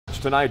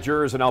tonight,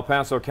 jurors in El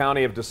Paso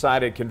County have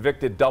decided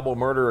convicted double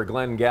murderer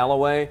Glen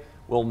Galloway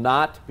will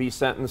not be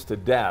sentenced to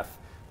death.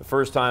 The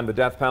first time the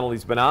death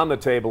penalty's been on the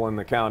table in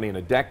the county in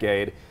a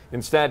decade.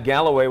 Instead,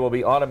 Galloway will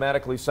be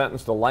automatically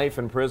sentenced to life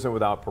in prison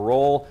without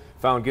parole.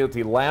 Found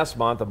guilty last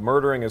month of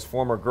murdering his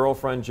former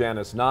girlfriend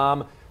Janice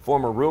Nam,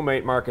 former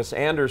roommate Marcus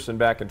Anderson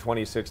back in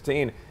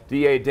 2016.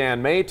 DA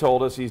Dan May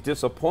told us he's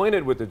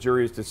disappointed with the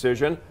jury's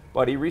decision,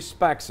 but he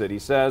respects it. He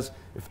says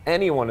if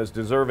anyone is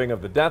deserving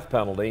of the death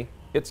penalty,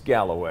 it's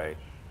Galloway.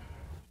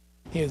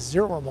 He has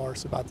zero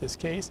remorse about this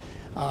case,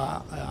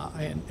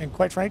 and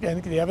quite frankly, I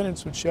think the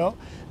evidence would show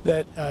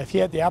that if he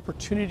had the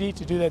opportunity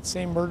to do that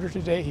same murder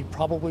today, he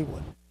probably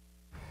would.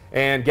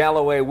 And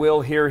Galloway will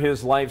hear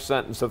his life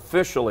sentence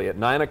officially at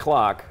 9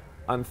 o'clock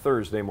on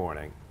Thursday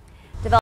morning.